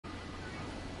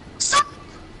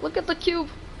Look at the cube.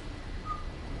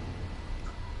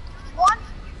 One.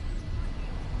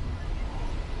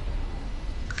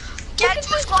 Get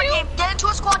into a squad game. Get into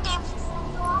a squad game.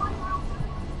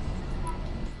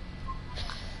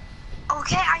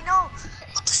 Okay, I know.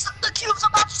 The cube's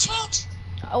about to change.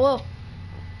 I will.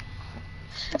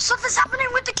 Something's happening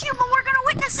with the cube, and we're gonna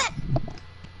witness it.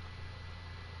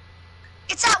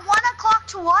 It's at 1 o'clock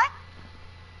to what?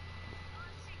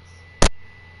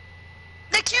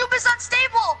 The cube is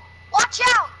unstable. Watch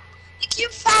out. The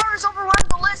cube's power is overrun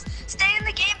the list. Stay in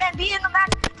the game and be in the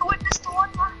match to witness the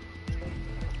one time.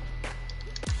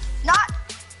 Not.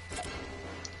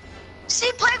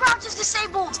 See, playground is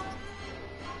disabled.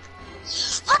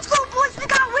 Let's go, boys. We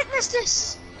gotta witness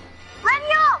this.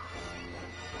 Ready up.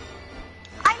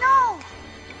 I know.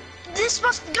 This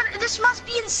must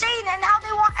be insane, and how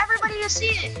they want everybody to see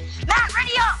it. Matt,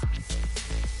 ready up.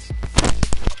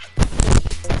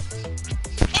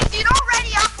 If you don't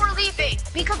ready up, we're leaving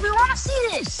because we want to see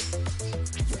this.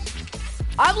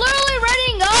 I'm literally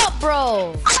readying up,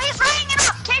 bro. Oh, he's readying it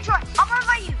up. K-Joy, I'm gonna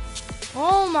invite you.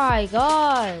 Oh my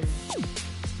god.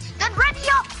 Then ready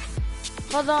up.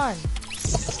 Hold on.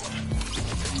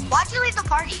 Why'd you leave the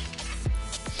party?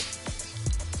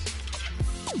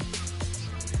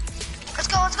 Let's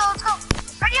go, let's go, let's go.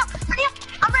 Ready up, ready up.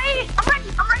 I'm ready,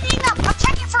 I'm readying up. I'm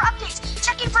checking for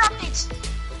updates,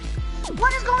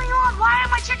 What is going on? Why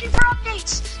am I checking for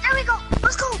updates? There we go,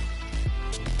 let's go.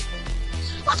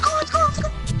 Let's go, let's go, let's go.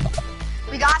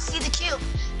 We gotta see the cube.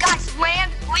 Guys,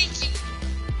 land leaky.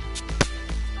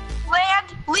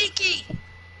 Land leaky.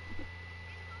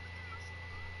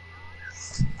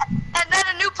 And then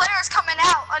a new player's coming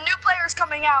out. A new player's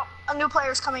coming out. A new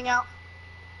player's coming out.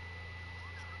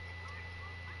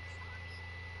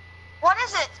 What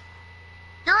is it?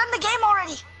 You're in the game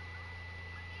already.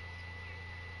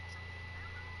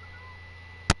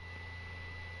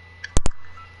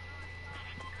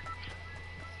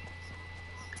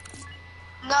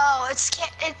 No, it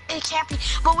can't be.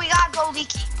 But we gotta go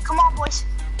leaky. Come on, boys.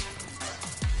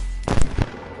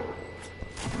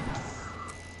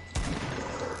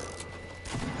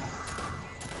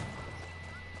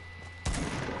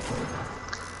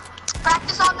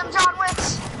 Practice on them John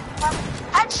Wicks.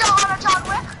 Headshot on a John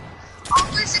Wick. On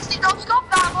 360 dope scope,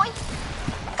 got him, boy.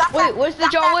 Wait, where's the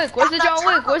John Wick? Where's the John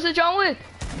Wick? Where's the John Wick?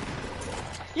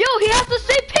 Yo, he has the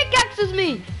same pickaxe as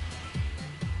me.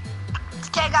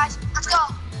 Okay, guys, let's go.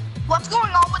 What's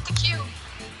going on with the cube?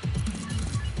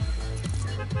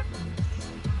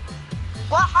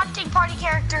 What hunting party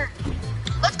character?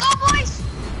 Let's go, boys.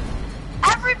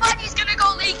 Everybody's gonna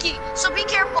go leaky, so be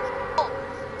careful.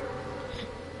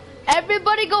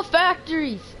 Everybody go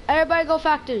factories. Everybody go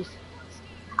factories.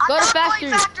 Go to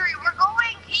factories. Going factory. We're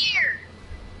going here.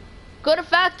 Go to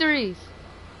factories.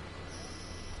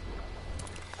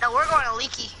 No, we're going to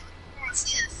leaky. What's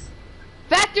this?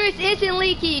 Factories isn't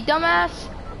leaky, dumbass.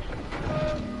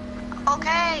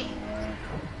 Okay.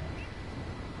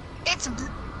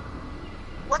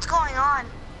 What's going on?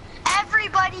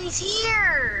 Everybody's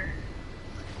here.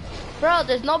 Bro,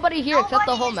 there's nobody here except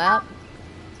the whole map.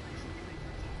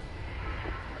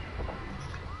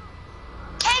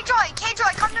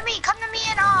 K-Joy, come to me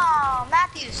and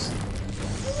Matthews.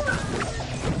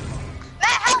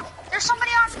 Matt, help! There's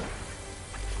somebody on.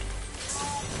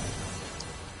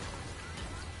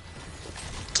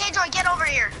 K-Joy, get over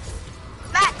here.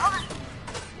 Matt, over.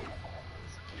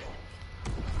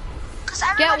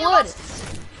 Get wood.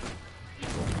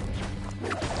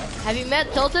 Have you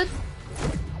met Tilted?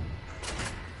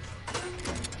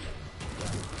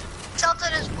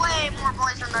 Tilted is way more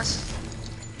boys than us.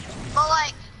 But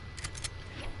like,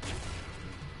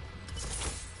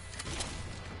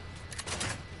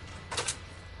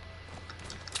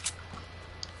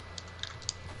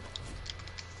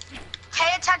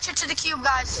 pay attention to the cube,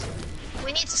 guys.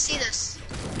 We need to see this.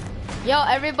 Yo,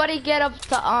 everybody get up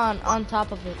to on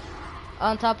top of it.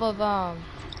 On top of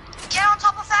Get on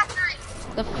top of factory.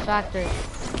 the factory.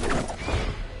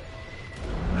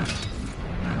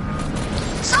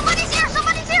 Somebody's here.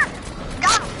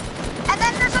 Got him. And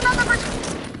then there's another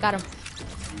person. Got him.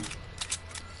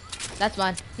 That's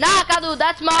mine. Nah, Kadu,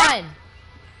 that's mine.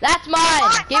 That's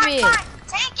mine. Give me it.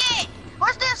 Take it.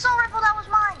 Where's the assault rifle that was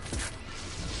mine?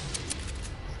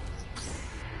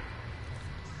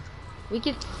 We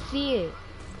can see it.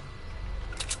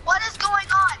 What is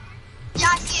going on? Yeah,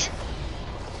 I see it.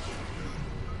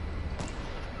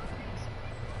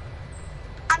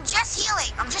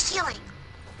 I'm just healing.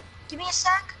 Give me a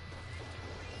sec.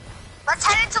 Let's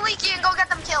head into Leaky and go get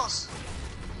them kills.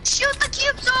 Shoot the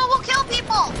cube so it will kill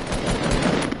people.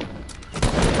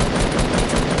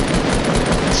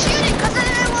 Shoot it, because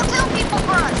it will kill people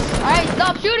for us.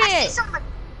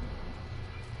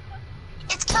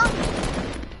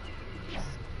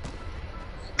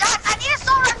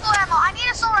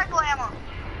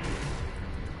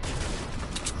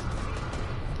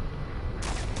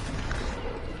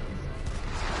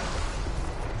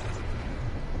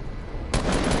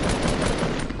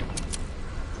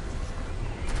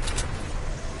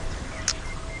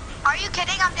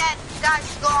 dead. Guys,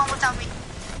 go on without me.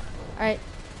 Alright.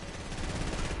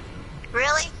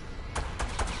 Really?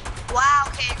 Wow,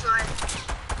 K-Joy.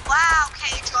 Wow,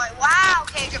 K-Joy. Wow,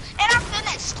 K-Joy. And I'm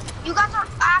finished. You guys are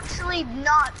actually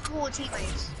not cool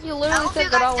teammates. You literally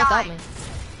said that all without me.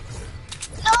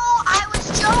 No, I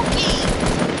was joking.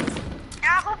 And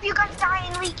I hope you guys die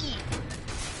in Leaky.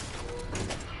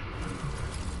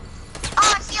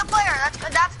 Oh, I see a player.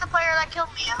 That's the player that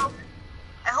killed me.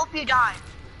 I hope you die.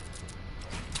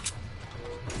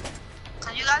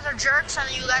 Cause you guys are jerks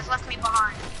and you guys left me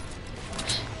behind.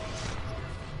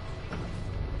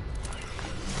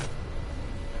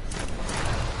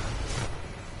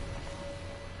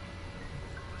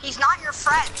 He's not your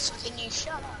friend, so can you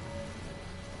shut up?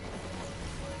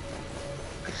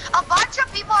 A bunch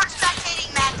of people are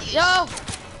spectating Matthew. Yo!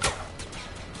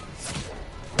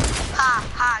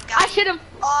 Ha, got I hit him.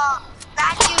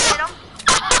 Matthew hit him.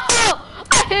 Oh,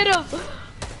 I hit him.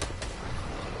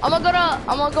 I'm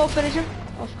gonna go finish him.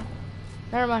 Oh, fuck.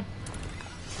 Never mind.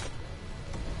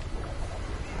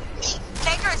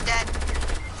 Taker is dead.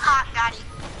 Ha, got him.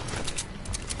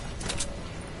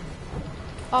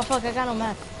 Oh fuck, I got no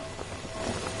map.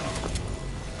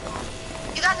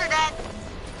 You guys are dead.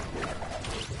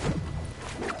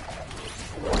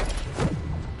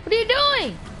 What are you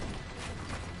doing?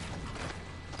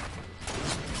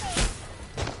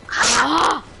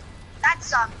 Ah! That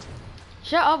sucked.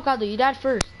 Shut up, Kadu. You died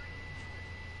first.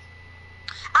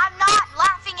 I'm not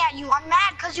laughing at you. I'm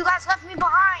mad because you guys left me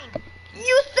behind.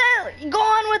 You said go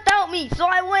on without me, so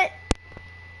I went.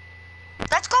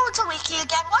 Let's go into Leaky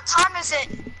again. What time is it?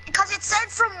 Because it said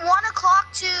from 1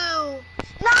 o'clock to...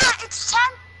 Nah, it's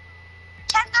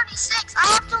 10:36. I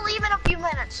have to leave in a few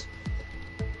minutes.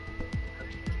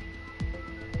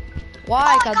 Why,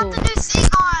 I Kadu? got the new thing on.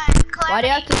 Calamity. Why do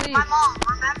you have to leave? My mom,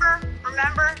 remember?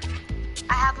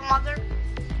 I have a mother.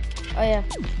 Oh yeah.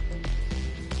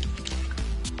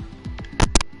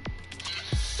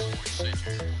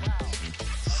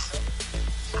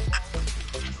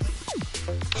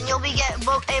 And you'll be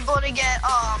able to get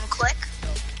click.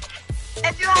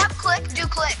 If you have click, do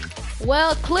click.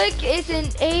 Well, click is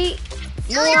an 8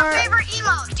 Do more. your favorite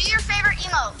emote. Do your favorite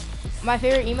emote. My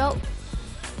favorite emote?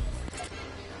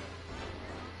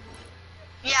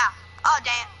 Yeah. Oh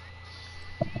damn.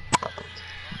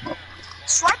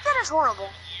 Swipe that is horrible.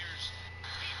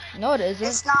 No, it isn't.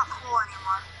 It's not cool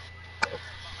anymore.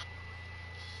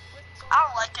 I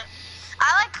don't like it.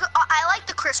 I like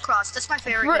the crisscross. That's my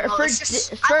favorite emote. I love the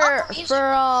music. Dun,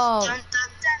 dun,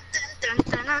 dun, dun,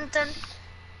 dun, dun, dun.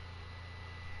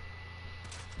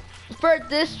 For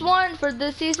this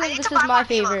season, this is my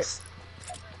favorite. Emotes.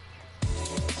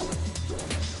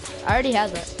 I already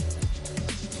have that.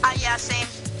 Yeah, same.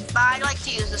 But I like to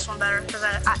use this one better because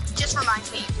it just reminds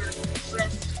me of your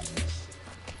riff.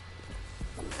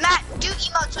 Matt, do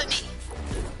emotes with me.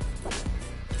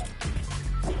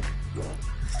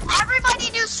 Everybody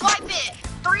do swipe it.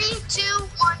 3, 2,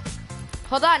 1.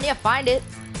 Hold on, yeah, find it.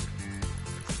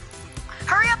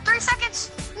 Hurry up, 3 seconds.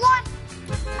 1.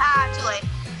 Ah, too late.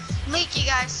 Leaky,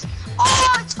 guys.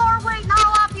 Oh, it's far away. Not a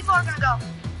lot of people are gonna go.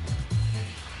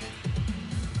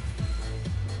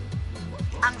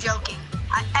 I'm joking.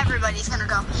 Everybody's gonna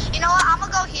go. You know what? I'm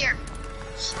gonna go here.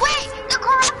 Wait, the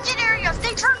corrupted areas,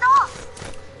 they turned off.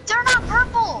 They're not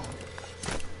purple.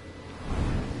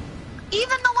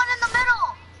 Even the one in the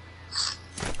middle.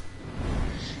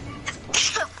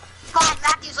 Fine,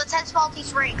 Matthews, let's head Faulty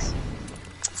Springs.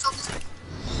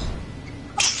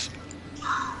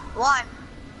 What?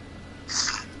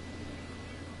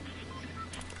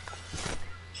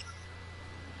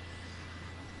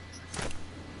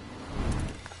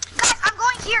 Guys, I'm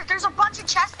going here. There's a bunch of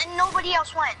chests and nobody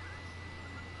else went.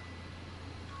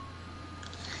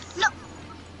 No.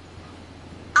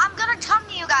 I'm gonna come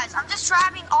to you guys. I'm just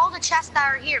grabbing all the chests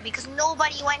that are here because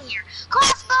nobody went here.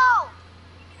 Crossbow!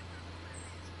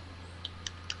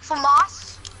 For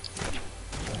moss?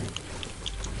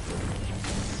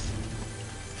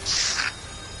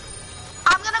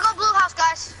 I'm gonna go blue house,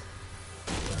 guys.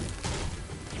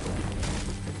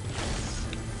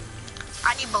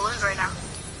 I need balloons right now.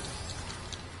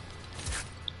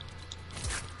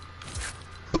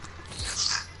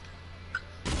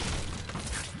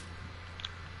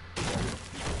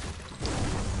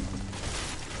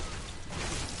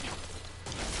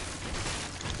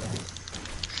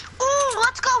 Ooh,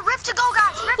 let's go. Rift to go,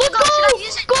 guys. Rift to go. Should I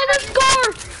use it? Golden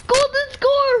score! Golden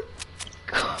score!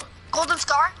 Golden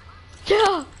star?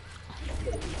 Yeah.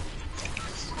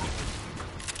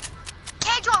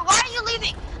 K-Joy, why are you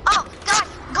leaving? Oh, guys,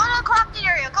 go to the corrupted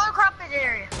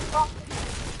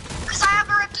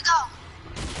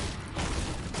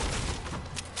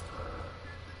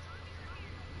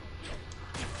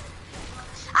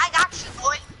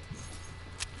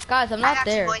Guys, I'm I not got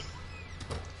there. you, boy.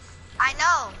 I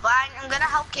know, but I'm gonna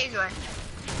help Kjoy.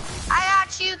 I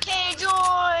got you,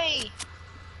 Kjoy.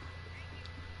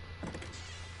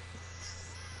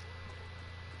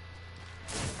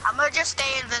 I'm gonna just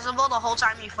stay invisible the whole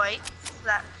time you fight. Is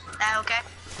that okay?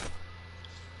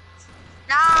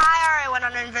 Nah, I already went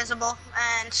on invisible.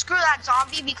 And screw that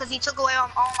zombie because he took away all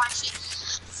my shit.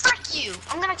 Frick you!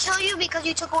 I'm gonna kill you because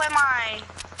you took away my...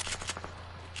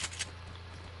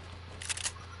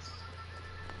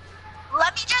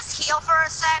 Let me just heal for a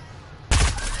sec.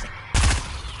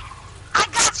 I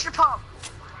got your pump.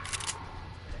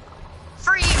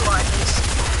 For you, at least.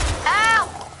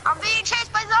 Help! I'm being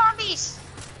chased by zombies.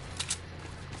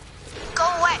 Go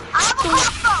away. I have a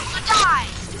crossbow, so die.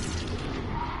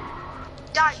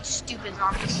 Die, you stupid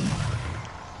zombies.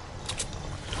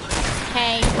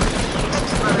 Hey.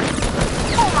 Thanks, brother.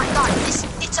 Oh my god,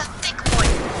 it's a thick boy.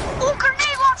 Oh,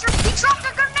 grenade launcher! He dropped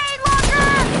a grenade launcher!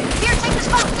 Here, take this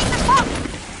pump, take this pump!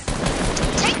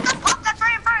 Take the pump that's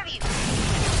right in front of you!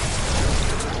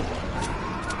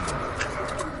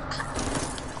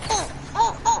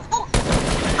 Oh!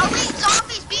 Elite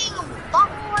zombies being a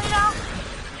bubble right now.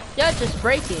 Yeah, just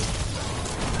break it.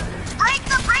 Break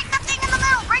the thing in the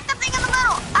middle! Break the thing in the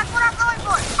middle! That's what I'm going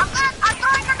for! I'm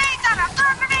throwing grenades at it! I'm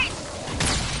throwing grenades!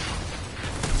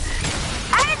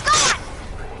 And it's gone!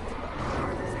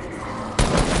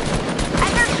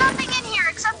 And there's nothing in here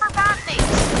except for bad things.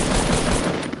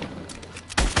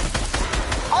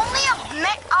 Only a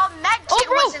med kit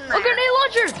was in there. A grenade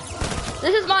launcher!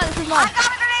 This is mine, I got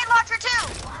a grenade launcher too!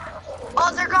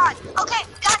 Oh, they're gone. Okay,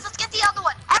 guys, let's get the other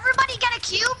one. Everybody get a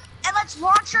cube, and let's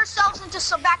launch ourselves into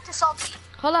back to Salty.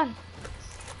 Hold on.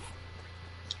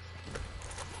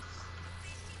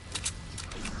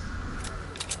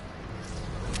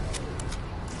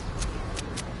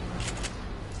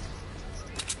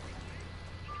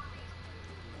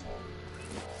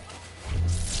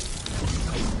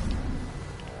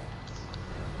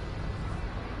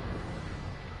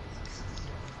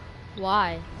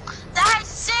 Why? That is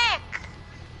sick!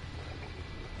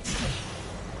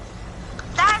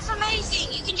 That is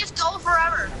amazing. You can just go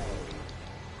forever.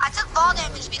 I took fall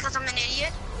damage because I'm an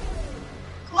idiot.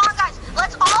 Come on, guys.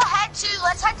 Let's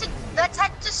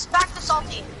head back to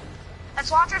Salty.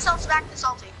 Let's launch ourselves back to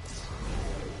Salty.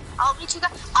 I'll meet you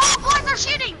guys. Oh, boys are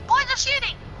shooting! Boys are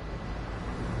shooting!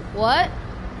 What?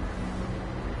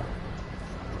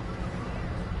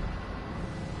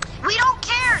 We don't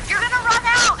care. You're gonna run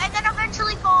out and then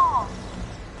eventually fall.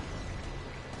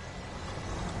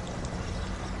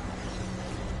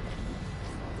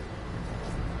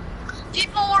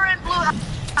 People are in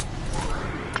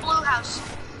blue house.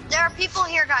 There are people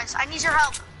here, guys. I need your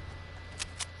help.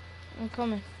 I'm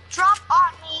coming. Drop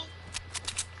on me.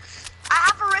 I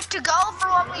have a rift to go for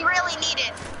when we really need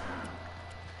it.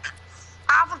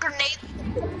 I have a grenade.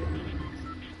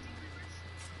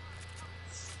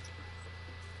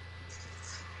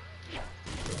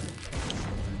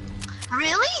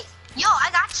 Really? Yo, I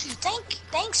got you.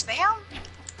 Thanks, fam.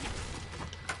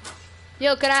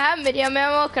 Yo, can I have medium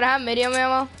ammo? Can I have medium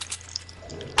ammo?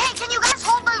 Hey, can you guys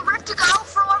hold the rift to go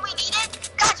for when we need it?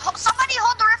 Guys, somebody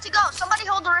hold the rift to go. Somebody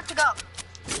hold the rift to go.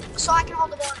 So I can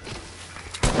hold the gun.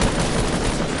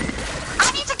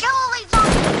 I need to kill a lead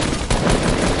zombie.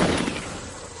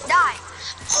 Die.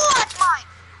 Oh, that's mine.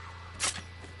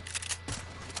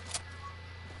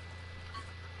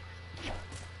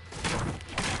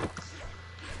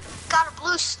 Got a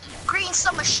green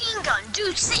submachine gun.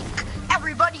 Dude, sick.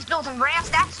 Everybody's building ramps.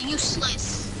 That's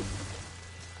useless.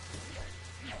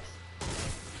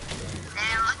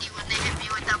 And lucky when they hit me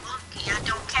with that monkey. I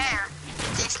don't care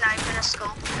if they snipe in a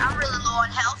scope. I'm really low on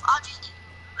health. I'll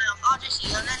just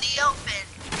heal in the open.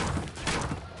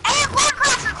 Hey, quad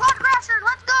crasher,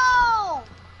 let's go!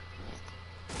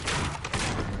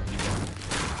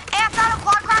 Hey, I found a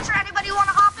quad crasher. Anybody want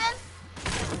to hop in?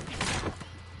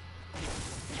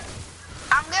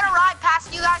 I'm gonna ride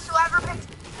past you guys, whoever picked.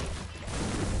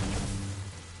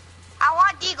 I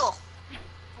want Deagle.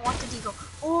 I want the Deagle.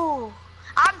 Ooh,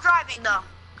 I'm driving though.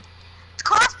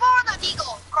 Crossbow or the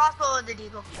Deagle? Crossbow or the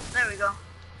Deagle. There we go.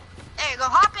 There you go.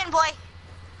 Hop in, boy.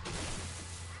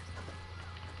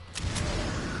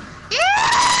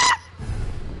 Yeah!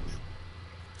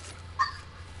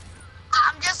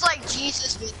 I'm just like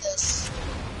Jesus with this.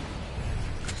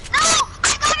 No!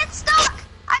 I got it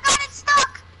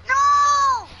stuck!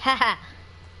 No! Haha.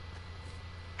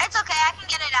 It's okay, I can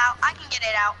get it out.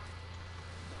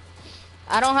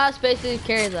 I don't have space to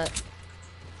carry that.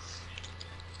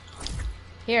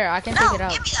 Here, I can take it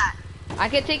out. Give me that. I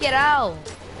can take it out.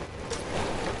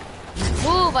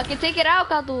 Move, I can take it out,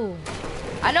 Kadu.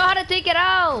 I know how to take it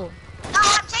out. No,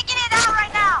 I'm taking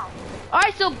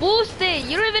Alright, so boost it.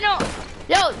 You don't even know.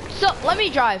 Yo, so let me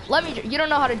drive. You don't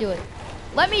know how to do it.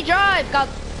 Let me drive, God.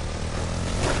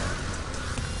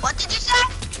 What did you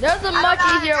say? There's a much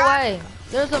easier way.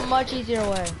 There's a much easier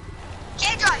way.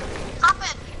 Can't drive. Hop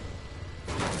in.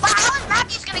 But how is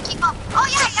Matthew's gonna keep up? Oh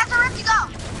yeah, he has a rift to go.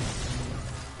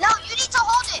 No, you need to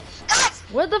hold it. Guys.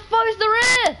 Where the fuck is the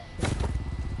rift?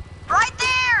 Right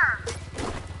there.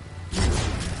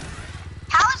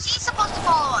 How is he supposed to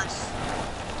follow us?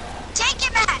 Take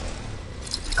it, Matt.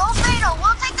 Go Fatal.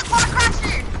 We'll take the corner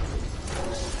crasher.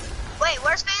 Wait,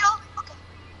 where's Fatal? Okay.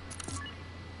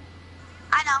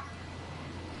 I know.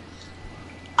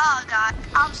 Oh God,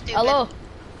 I'm stupid. Hello.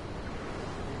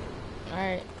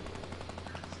 Alright.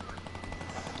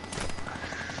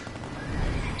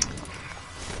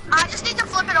 I just need to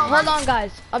flip it over. Hold on,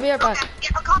 guys. I'll be right back. Okay,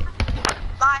 get a copy.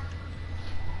 Bye.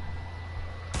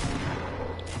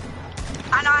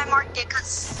 I know I marked it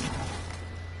because...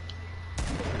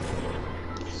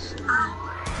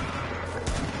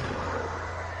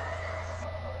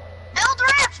 Build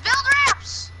ramps! Build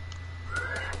ramps!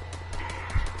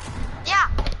 Yeah.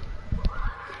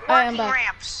 Alright, I'm Working back.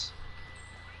 ramps.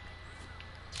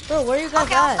 Bro, where are you guys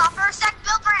Okay, I'll at? stop for a sec.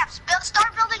 Build ramps.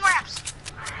 Start building ramps.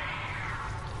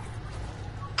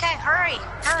 Okay, hurry.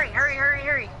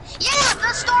 Yeah,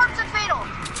 the storms are fatal.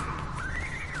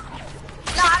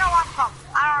 No, I don't want pump.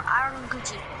 I don't need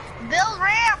Gucci. Build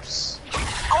ramps.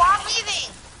 Oh, I'm leaving.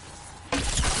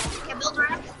 Okay, build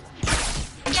ramps.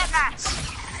 Get mats.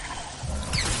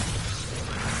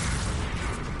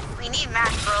 We need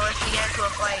mats, bro, if we get into a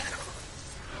fight.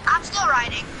 I'm still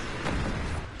riding.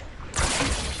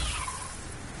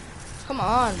 Come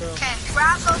on, bro. Okay,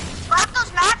 grab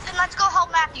those mats and let's go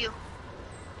help Matthew.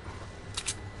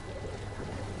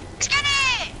 Get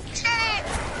it!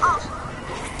 Oh.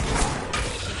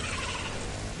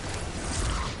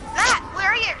 Matt,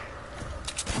 we're here.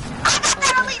 I got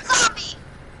that elite zombie.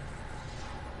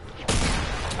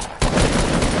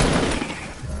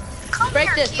 Come Break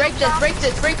here, this, cute break this, zombie. break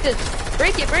this, break this.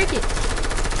 Break it, break it.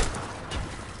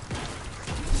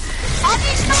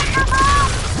 Heavy sniper, bro!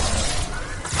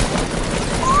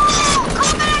 Oh,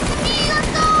 come back to me,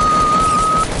 let's go!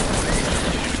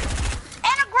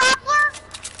 And a grappler?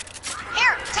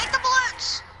 Here, take the balloons.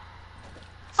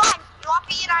 Fine, you want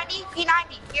P90?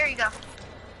 P90, here you go.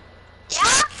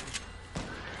 Yeah?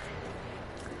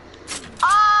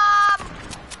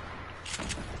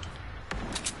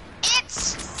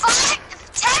 It's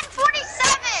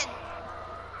 10:47.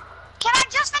 Can I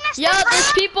just finish Yeah, this there's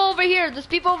round? people over here. There's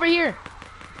people over here.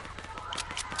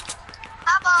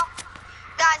 Hello.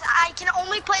 Guys, I can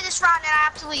only play this round and I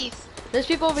have to leave. There's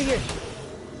people over here.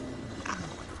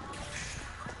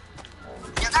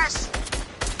 You guys.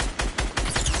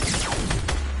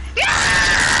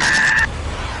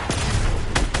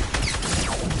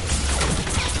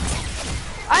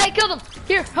 I killed him.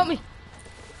 Here, help me.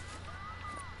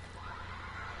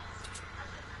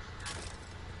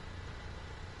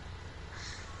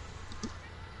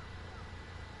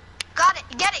 Got it.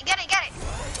 Get it.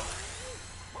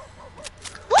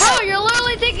 Oh, you're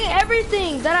literally taking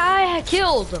everything that I had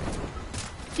killed.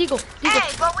 Deagle. Hey,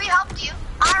 but we helped you.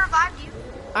 I revived you.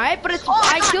 Alright, but it's Oh,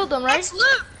 I God, killed them, right? It's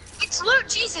loot. It's loot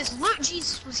Jesus. Loot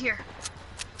Jesus was here.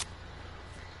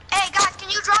 Hey guys, can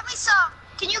you drop me some?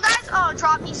 Can you guys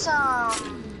drop me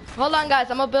some? Hold on, guys.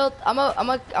 I'm gonna.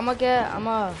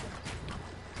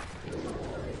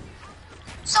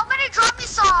 Somebody drop me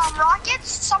some rockets.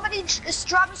 Somebody just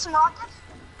drop me some rockets.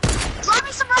 Drop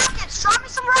me some rockets. Drop me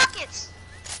some rockets.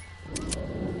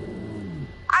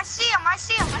 I see him.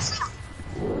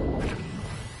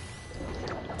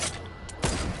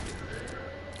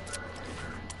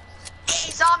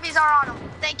 Hey, zombies are on him.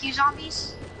 Thank you,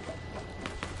 zombies.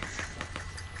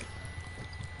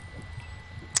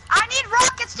 I need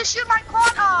rockets to shoot my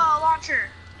quad launcher.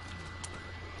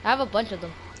 I have a bunch of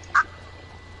them.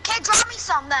 Okay, drop me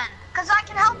some then, cause I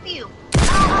can help you.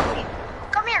 I'll help you.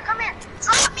 Come here.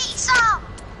 Drop me some,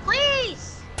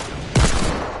 please.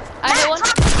 I hit one.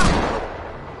 Drop me some.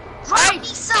 Drop me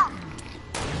some.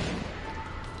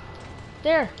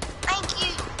 There. Thank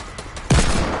you.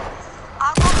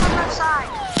 I'll go from the side.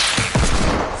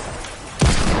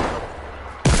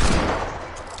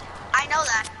 I know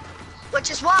that, which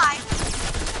is why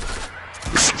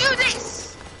I do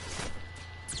this.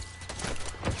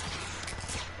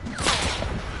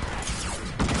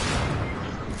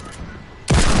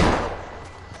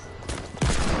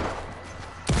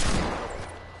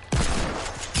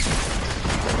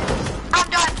 I'm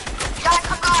done. Guys,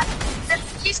 I'm done.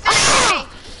 He's finishing me.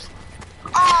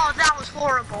 Oh, that was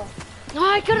horrible. No,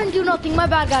 I couldn't do nothing. My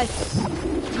bad, guys.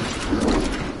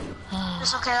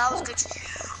 It's okay, that was good.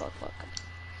 Fuck.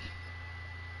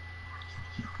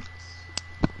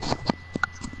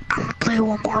 I'm gonna play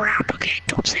one more round, okay?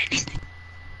 Don't say anything.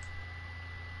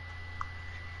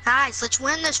 Guys, let's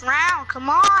win this round. Come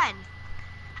on.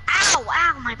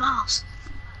 Ow, my balls.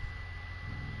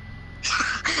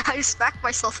 I smacked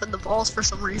myself in the balls for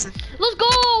some reason. Let's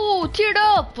go! Tiered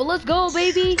up! Let's go,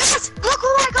 baby! Guys, look who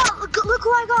I got! Look who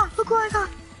I got! Look who I got!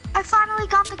 I finally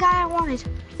got the guy I wanted.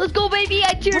 Let's go, baby!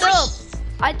 I tiered up!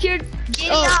 I tiered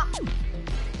Giddy up!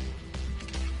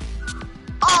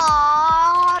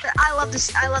 Oh, I love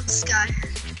this guy.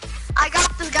 I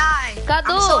got this guy.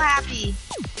 Kado. I'm so happy.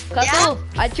 Kado, Yeah?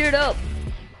 I tiered up.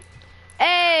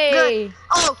 Hey! Good.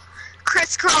 Oh,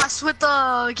 crisscross with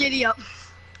the giddy up.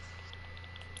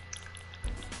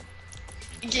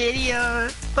 Giddy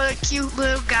up, but a cute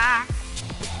little guy.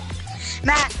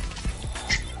 Matt.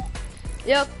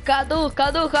 Yo, Kado.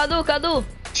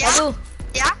 Yeah? Kado.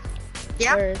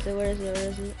 Yeah? Where is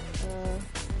it?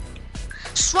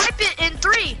 Swipe it in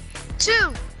 3, 2,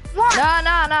 1.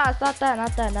 Nah, it's not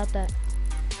that.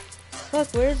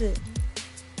 Fuck, where is it?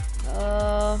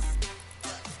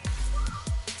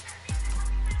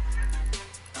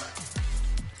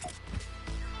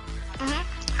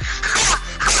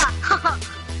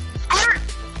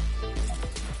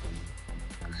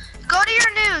 Go to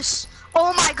your news.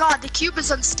 Oh my god, the cube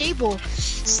is unstable.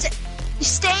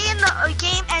 Stay in the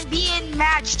game and be in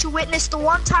match to witness the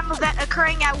one-time event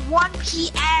occurring at 1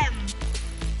 p.m.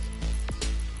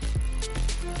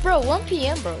 Bro, 1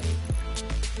 p.m., bro.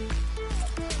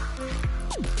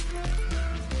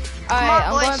 Alright,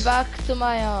 I'm going back to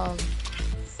my,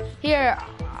 here,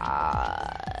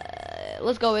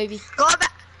 let's go, baby. Go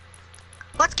back.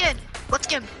 What skin,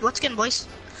 boys?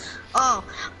 Oh,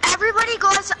 everybody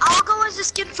goes. I'll go as a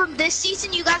skin from this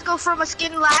season. You guys go from a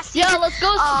skin last season. Yeah, let's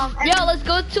go. Let's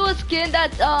go to a skin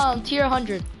that's tier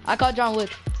 100. I call John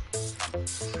Wick.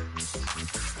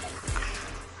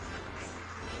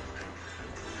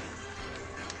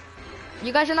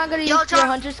 You guys are not gonna use tier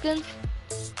 100 skins?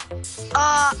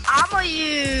 I'm gonna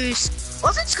use.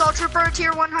 Wasn't Skull Trooper a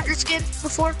tier 100 skin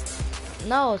before?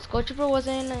 No, Skull Trooper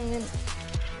wasn't even.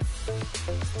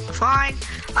 Fine.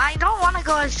 I don't want to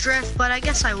go as Drift, but I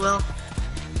guess I will.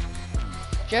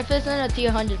 Drift isn't a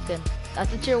tier 100 skin.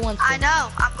 That's a tier 1 skin. I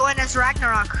know. I'm going as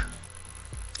Ragnarok.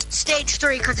 Stage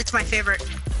 3 because it's my favorite.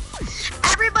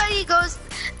 Everybody goes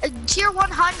tier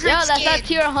 100 Yeah, that's skin. not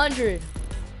tier 100.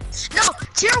 No,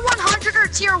 tier 100 or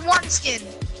tier 1 skin.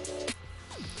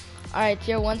 Alright,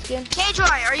 tier 1 skin. K-Joy,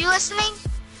 are you listening?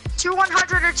 Tier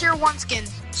 100 or tier 1 skin.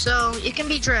 So it can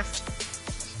be Drift.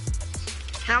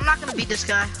 And I'm not gonna be this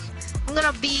guy. I'm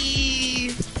gonna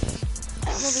be.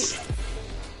 Alright,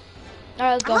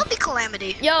 let's go. I'm gonna be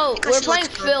Calamity. Yo, because we're she playing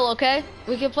looks good. Phil, okay?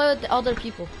 We can play with the other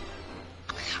people.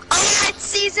 Oh, it's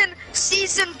season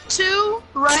 2,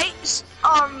 right?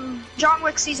 John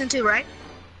Wick season 2, right?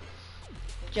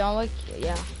 John Wick,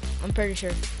 yeah, I'm pretty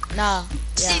sure. Nah,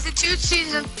 yeah. Season 2,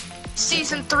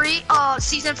 season 3,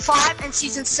 season 5, and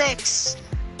season 6.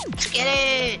 Let's get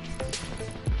it.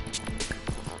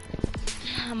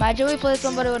 Imagine we play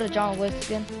somebody with a John Wick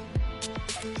skin.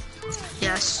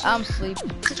 Yes. I'm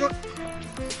sleeping.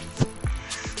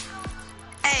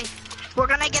 Hey, we're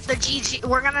gonna get the GG.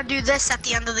 We're gonna do this at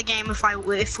the end of the game if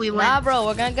we win. Nah, bro,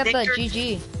 we're gonna get Victory. the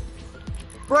GG.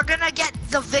 We're gonna get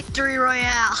the victory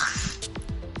royale.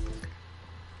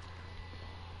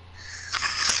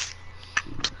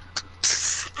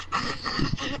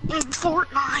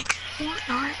 Fortnite.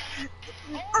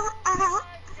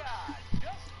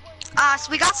 So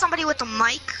we got somebody with a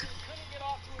mic.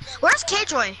 Where's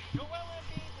K-Joy?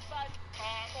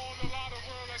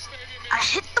 I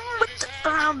hit them with the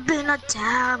been a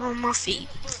dab on my feet.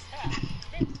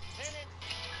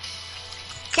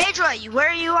 K-Joy, where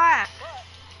are you at?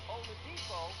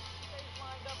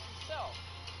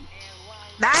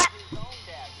 Matt?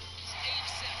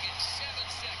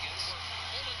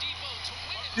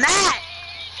 Matt!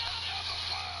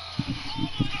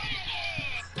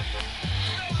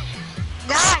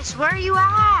 Guys, where are you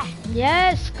at?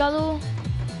 Yes, Kalu.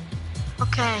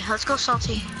 Okay, let's go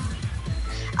salty.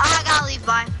 I gotta leave,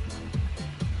 bye.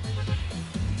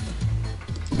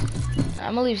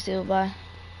 I'm gonna leave too, bye.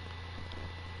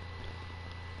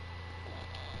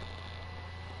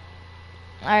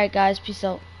 Alright guys, peace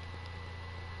out.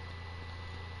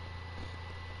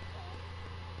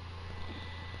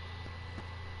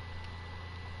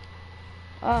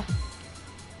 Ah.